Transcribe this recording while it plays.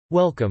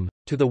Welcome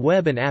to the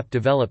Web and App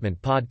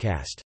Development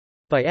Podcast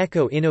by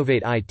Echo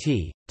Innovate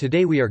IT.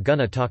 Today we are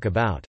gonna talk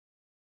about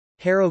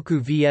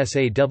Heroku vs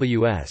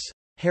AWS,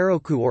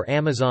 Heroku or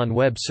Amazon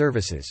Web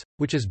Services,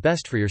 which is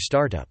best for your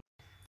startup.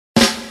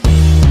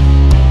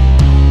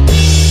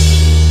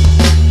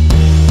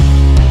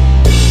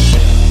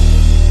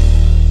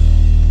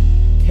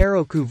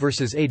 Heroku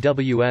vs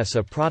AWS.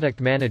 A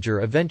product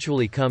manager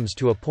eventually comes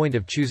to a point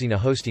of choosing a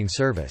hosting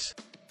service.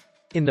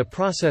 In the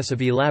process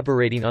of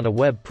elaborating on a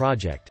web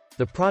project,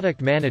 the product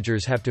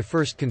managers have to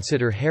first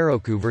consider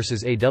Heroku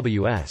versus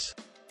AWS.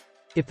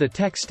 If the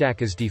tech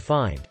stack is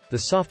defined, the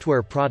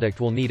software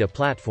product will need a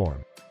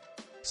platform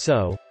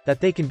so that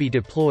they can be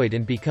deployed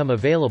and become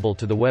available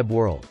to the web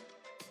world.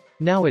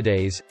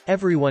 Nowadays,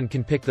 everyone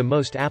can pick the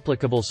most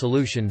applicable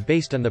solution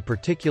based on the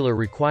particular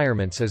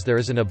requirements, as there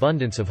is an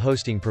abundance of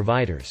hosting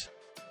providers.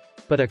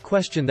 But a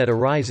question that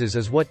arises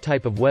is what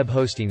type of web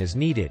hosting is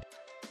needed.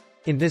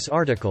 In this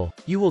article,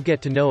 you will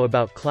get to know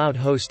about cloud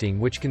hosting,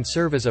 which can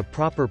serve as a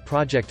proper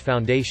project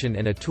foundation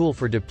and a tool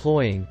for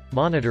deploying,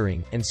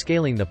 monitoring, and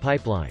scaling the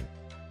pipeline.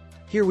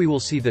 Here we will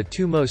see the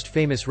two most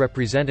famous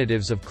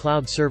representatives of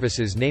cloud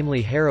services,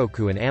 namely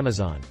Heroku and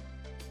Amazon.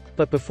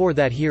 But before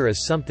that, here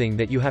is something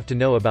that you have to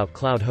know about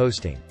cloud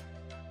hosting.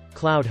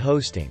 Cloud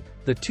hosting.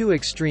 The two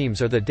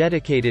extremes are the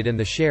dedicated and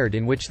the shared,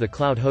 in which the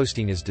cloud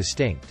hosting is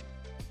distinct.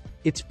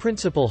 Its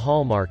principal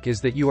hallmark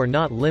is that you are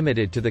not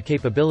limited to the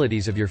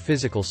capabilities of your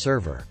physical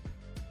server.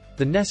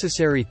 The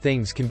necessary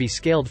things can be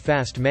scaled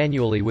fast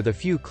manually with a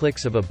few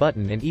clicks of a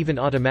button, and even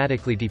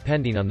automatically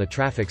depending on the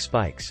traffic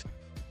spikes.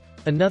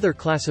 Another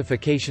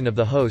classification of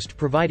the host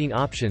providing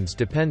options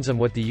depends on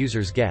what the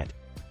users get.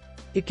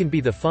 It can be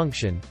the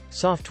function,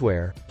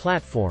 software,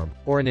 platform,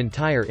 or an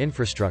entire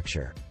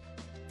infrastructure.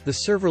 The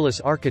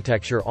serverless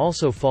architecture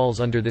also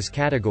falls under this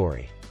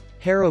category.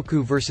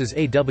 Heroku versus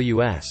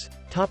AWS.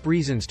 Top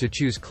reasons to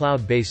choose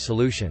cloud-based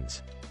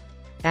solutions.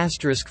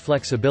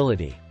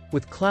 Flexibility.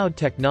 With cloud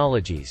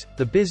technologies,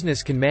 the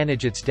business can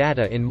manage its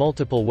data in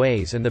multiple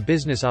ways, and the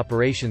business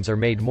operations are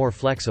made more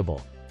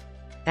flexible.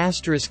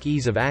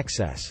 Ease of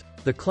access.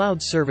 The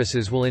cloud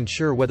services will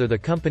ensure whether the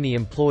company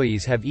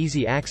employees have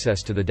easy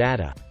access to the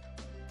data.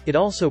 It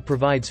also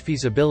provides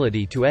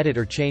feasibility to edit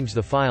or change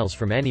the files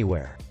from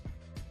anywhere.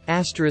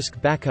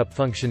 Backup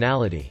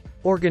functionality.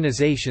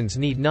 Organizations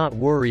need not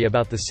worry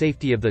about the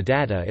safety of the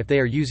data if they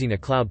are using a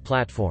cloud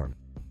platform.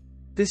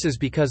 This is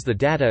because the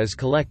data is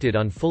collected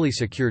on fully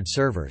secured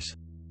servers.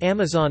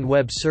 Amazon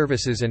Web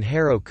Services and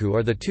Heroku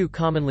are the two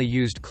commonly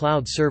used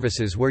cloud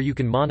services where you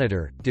can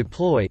monitor,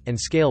 deploy, and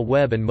scale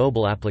web and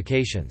mobile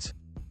applications.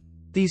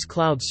 These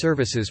cloud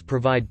services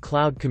provide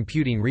cloud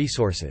computing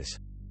resources.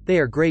 They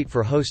are great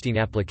for hosting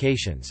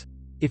applications.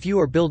 If you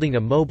are building a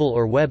mobile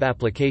or web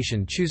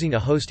application, choosing a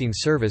hosting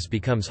service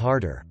becomes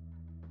harder.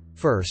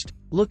 First,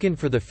 look in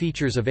for the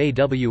features of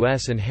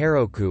AWS and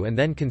Heroku, and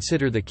then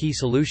consider the key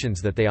solutions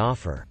that they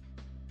offer.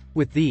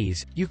 With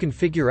these, you can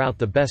figure out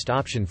the best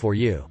option for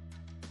you.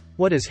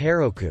 What is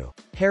Heroku?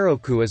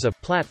 Heroku is a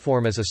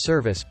platform as a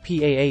service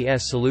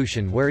 (PaaS)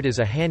 solution where it is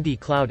a handy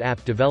cloud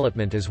app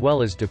development as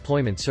well as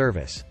deployment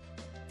service.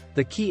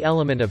 The key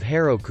element of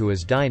Heroku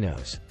is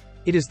Dynos.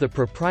 It is the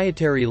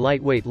proprietary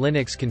lightweight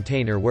Linux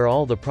container where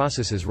all the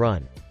processes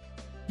run.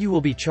 You will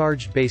be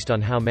charged based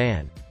on how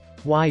many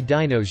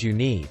dynos you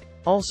need.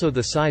 Also,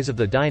 the size of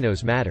the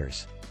dynos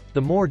matters.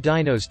 The more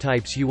dynos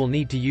types you will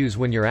need to use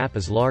when your app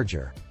is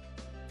larger.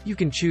 You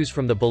can choose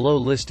from the below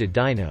listed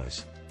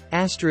dynos.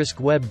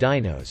 Web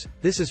dynos.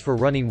 This is for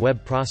running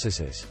web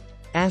processes.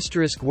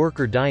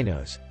 Worker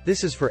dynos.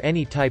 This is for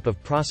any type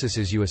of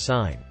processes you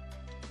assign.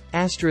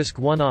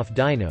 One-off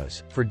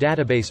dynos, for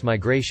database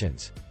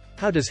migrations.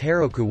 How does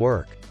Heroku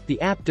work?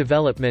 The app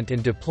development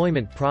and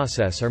deployment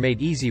process are made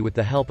easy with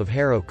the help of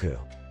Heroku.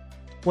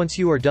 Once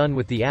you are done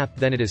with the app,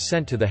 then it is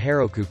sent to the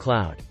Heroku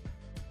cloud.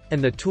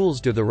 And the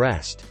tools do the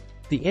rest.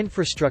 The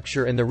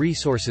infrastructure and the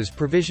resources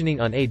provisioning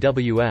on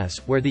AWS,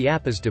 where the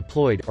app is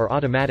deployed, are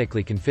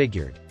automatically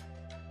configured.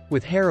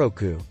 With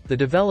Heroku, the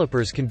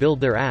developers can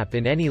build their app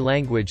in any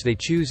language they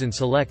choose and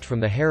select from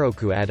the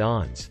Heroku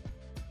add-ons.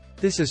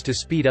 This is to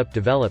speed up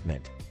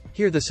development.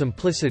 Here the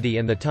simplicity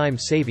and the time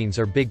savings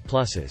are big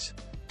pluses.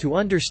 To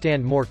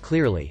understand more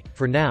clearly,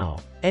 for now,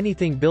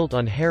 anything built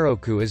on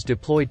Heroku is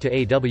deployed to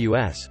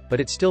AWS, but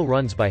it still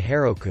runs by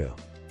Heroku.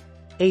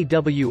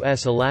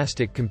 AWS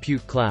Elastic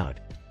Compute Cloud.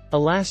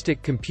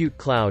 Elastic Compute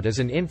Cloud is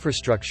an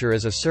infrastructure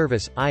as a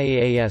service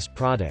 (IaaS)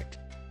 product.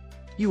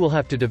 You will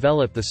have to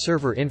develop the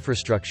server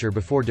infrastructure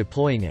before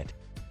deploying it.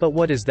 But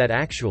what is that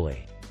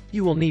actually?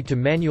 You will need to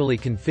manually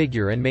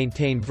configure and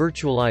maintain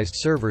virtualized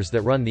servers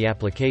that run the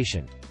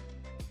application.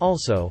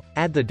 Also,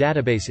 add the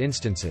database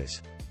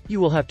instances. You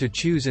will have to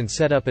choose and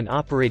set up an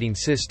operating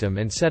system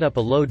and set up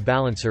a load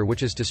balancer,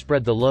 which is to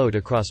spread the load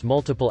across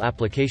multiple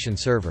application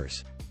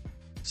servers.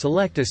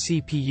 Select a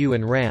CPU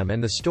and RAM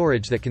and the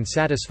storage that can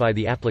satisfy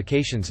the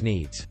application's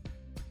needs.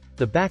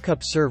 The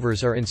backup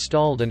servers are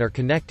installed and are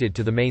connected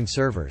to the main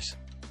servers.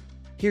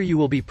 Here you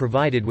will be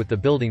provided with the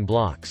building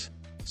blocks.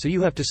 so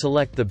you have to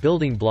select the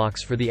building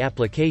blocks for the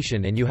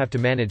application and you have to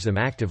manage them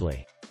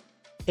actively.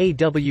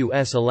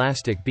 AWS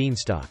Elastic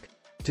Beanstalk.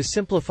 To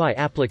simplify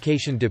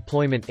application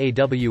deployment,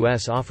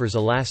 AWS offers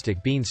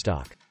Elastic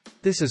Beanstalk.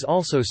 This is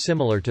also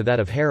similar to that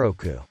of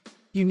Heroku.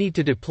 You need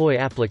to deploy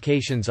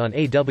applications on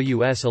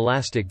AWS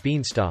Elastic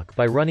Beanstalk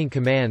by running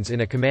commands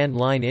in a command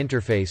line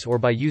interface or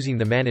by using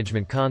the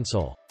management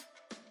console.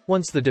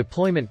 Once the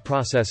deployment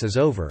process is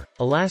over,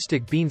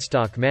 Elastic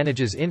Beanstalk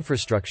manages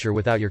infrastructure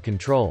without your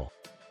control.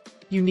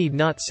 You need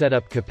not set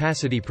up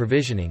capacity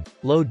provisioning,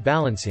 load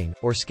balancing,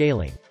 or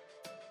scaling.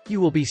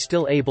 You will be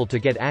still able to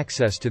get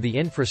access to the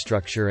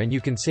infrastructure and you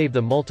can save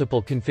the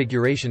multiple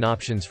configuration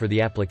options for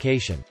the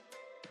application.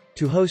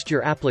 To host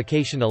your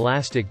application,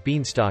 Elastic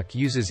Beanstalk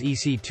uses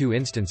EC2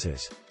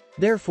 instances.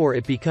 Therefore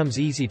it becomes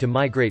easy to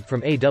migrate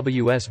from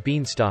AWS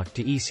Beanstalk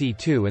to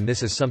EC2, and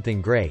this is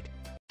something great.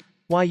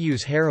 Why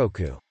use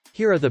Heroku?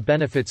 Here are the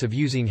benefits of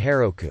using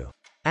Heroku.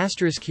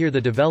 Here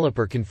the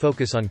developer can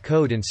focus on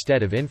code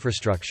instead of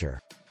infrastructure.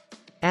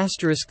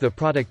 The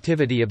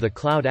productivity of the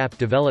cloud app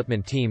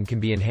development team can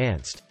be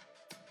enhanced.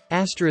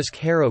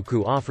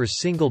 Heroku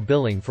offers single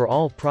billing for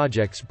all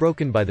projects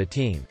broken by the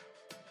team.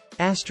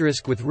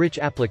 With rich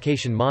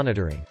application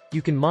monitoring,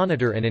 you can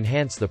monitor and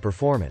enhance the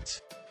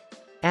performance.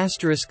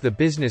 The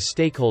business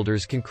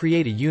stakeholders can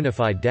create a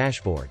unified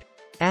dashboard.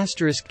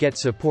 Get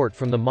support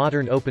from the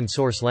modern open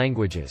source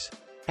languages.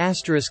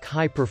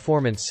 High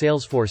performance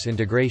Salesforce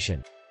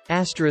integration.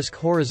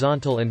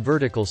 Horizontal and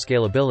vertical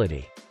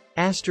scalability.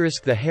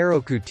 The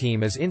Heroku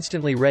team is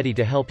instantly ready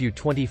to help you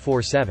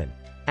 24/7.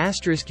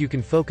 You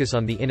can focus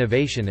on the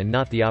innovation and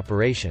not the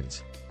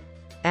operations.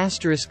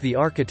 The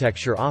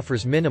architecture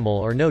offers minimal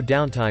or no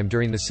downtime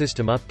during the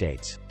system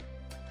updates.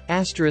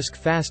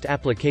 Fast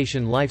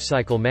application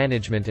lifecycle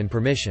management and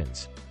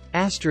permissions.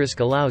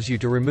 Allows you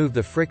to remove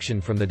the friction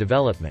from the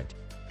development.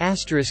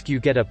 You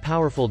get a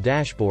powerful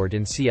dashboard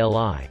in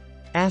CLI.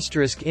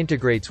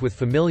 Integrates with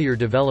familiar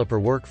developer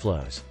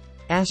workflows.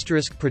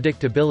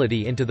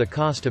 Predictability into the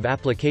cost of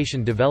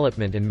application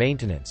development and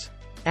maintenance.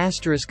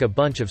 A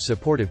bunch of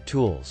supportive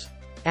tools.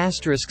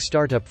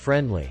 Startup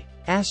friendly.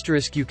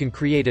 You can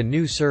create a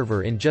new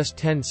server in just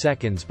 10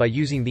 seconds by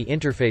using the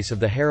interface of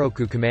the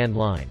Heroku command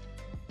line.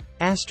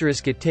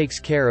 It takes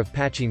care of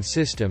patching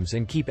systems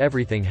and keep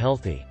everything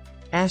healthy.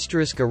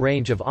 A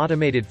range of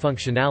automated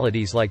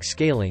functionalities like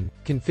scaling,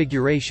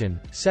 configuration,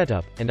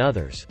 setup, and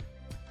others.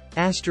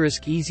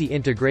 Easy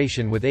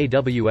integration with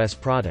AWS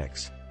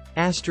products.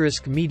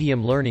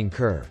 Medium learning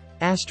curve.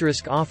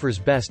 Offers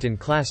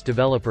best-in-class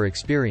developer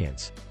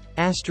experience.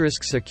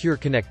 Secure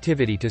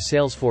connectivity to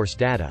Salesforce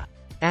data.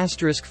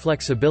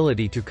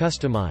 Flexibility to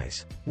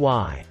customize.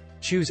 Why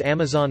choose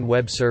Amazon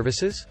Web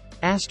Services?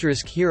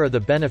 Here are the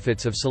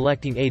benefits of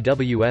selecting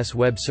AWS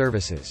Web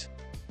Services.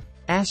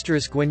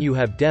 When you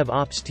have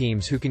DevOps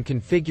teams who can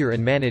configure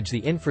and manage the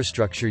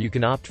infrastructure, you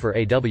can opt for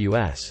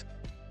AWS.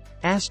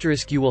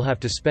 You will have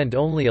to spend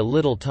only a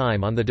little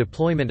time on the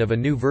deployment of a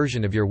new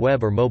version of your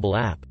web or mobile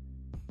app.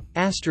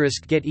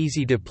 Get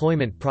easy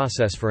deployment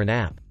process for an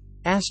app.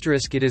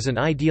 It is an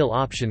ideal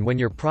option when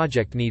your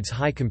project needs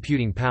high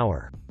computing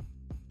power.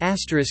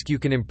 You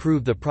can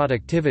improve the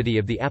productivity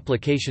of the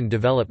application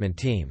development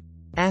team.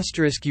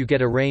 You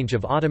get a range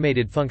of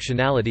automated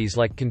functionalities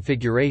like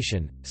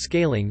configuration,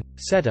 scaling,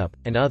 setup,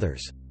 and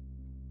others.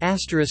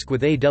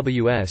 With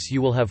AWS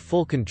you will have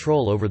full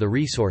control over the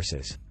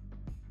resources.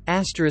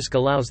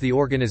 Allows the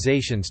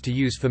organizations to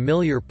use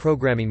familiar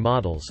programming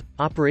models,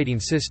 operating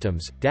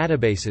systems,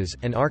 databases,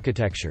 and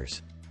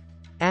architectures.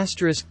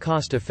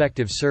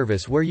 Cost-effective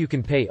service where you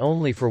can pay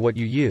only for what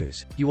you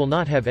use, you will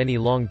not have any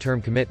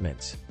long-term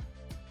commitments.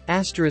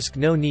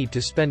 No need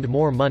to spend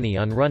more money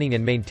on running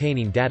and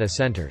maintaining data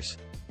centers.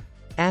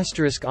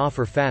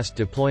 Offer fast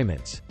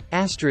deployments.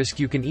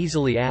 You can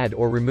easily add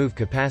or remove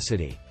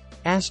capacity.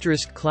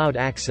 Cloud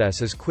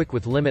access is quick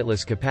with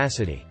limitless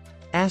capacity.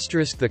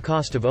 The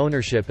cost of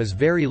ownership is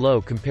very low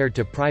compared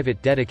to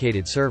private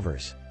dedicated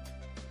servers.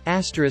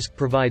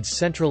 Provides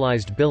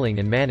centralized billing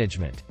and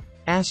management.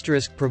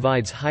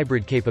 Provides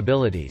hybrid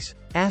capabilities.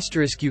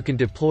 You can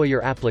deploy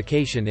your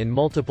application in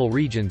multiple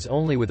regions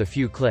only with a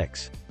few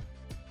clicks.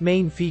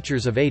 Main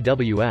features of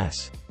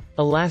AWS.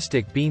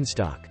 Elastic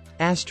Beanstalk.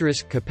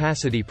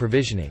 Capacity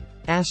provisioning.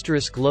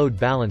 Load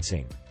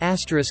balancing.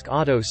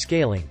 Auto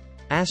scaling.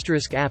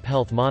 App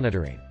health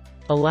monitoring.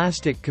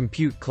 Elastic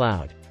Compute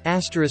Cloud.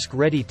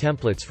 Ready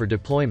templates for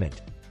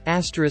deployment.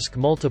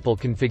 Multiple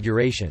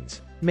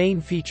configurations.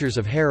 Main features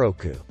of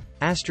Heroku.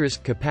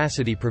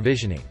 Capacity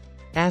provisioning.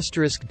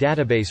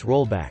 Database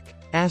rollback.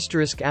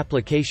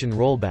 Application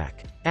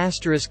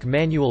rollback.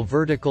 Manual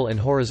vertical and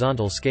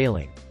horizontal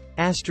scaling.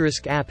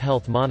 App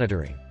health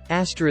monitoring.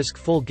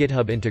 Full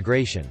GitHub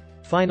integration.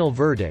 Final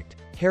verdict: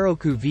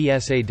 Heroku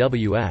vs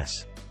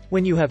AWS.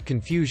 When you have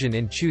confusion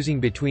in choosing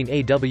between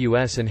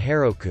AWS and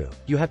Heroku,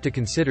 you have to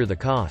consider the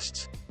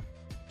costs.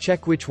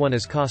 Check which one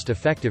is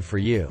cost-effective for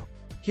you.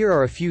 Here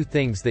are a few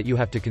things that you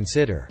have to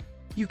consider.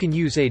 You can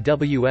use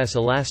AWS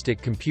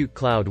Elastic Compute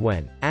Cloud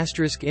when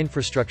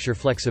 *infrastructure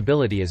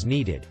flexibility is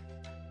needed.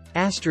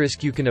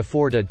 Asterisk you can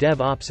afford a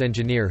DevOps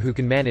engineer who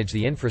can manage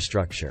the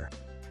infrastructure.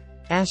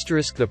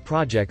 Asterisk the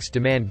projects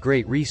demand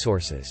great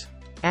resources.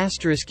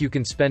 Asterisk you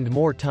can spend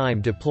more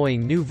time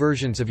deploying new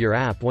versions of your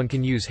app. One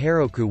can use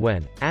Heroku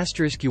when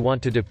asterisk you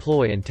want to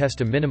deploy and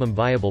test a minimum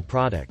viable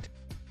product.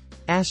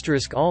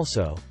 Asterisk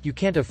also, you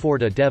can't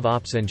afford a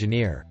DevOps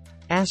engineer.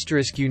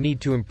 Asterisk you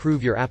need to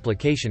improve your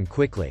application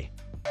quickly.